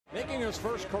making his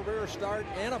first career start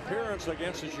and appearance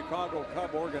against the Chicago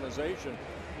Cub organization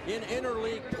in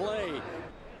interleague play.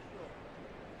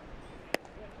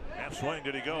 Half swing,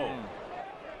 did he go?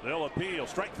 They'll appeal.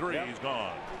 Strike three. He's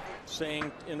gone.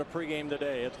 Saying in the pregame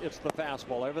today, it's the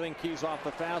fastball. Everything keys off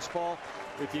the fastball.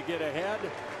 If you get ahead.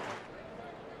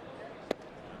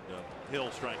 Hill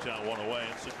strikes out one away,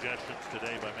 and suggestions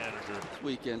today by manager.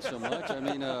 Weekend so much. I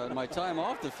mean, my time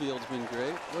off the field's been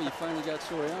great. Well, you finally got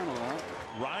Liriano out.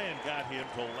 Ryan got him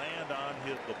to land on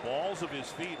the balls of his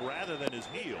feet rather than his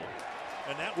heel,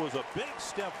 and that was a big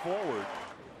step forward.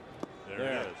 There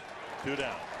it is. 2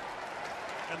 down.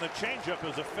 And the changeup,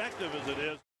 as effective as it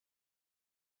is.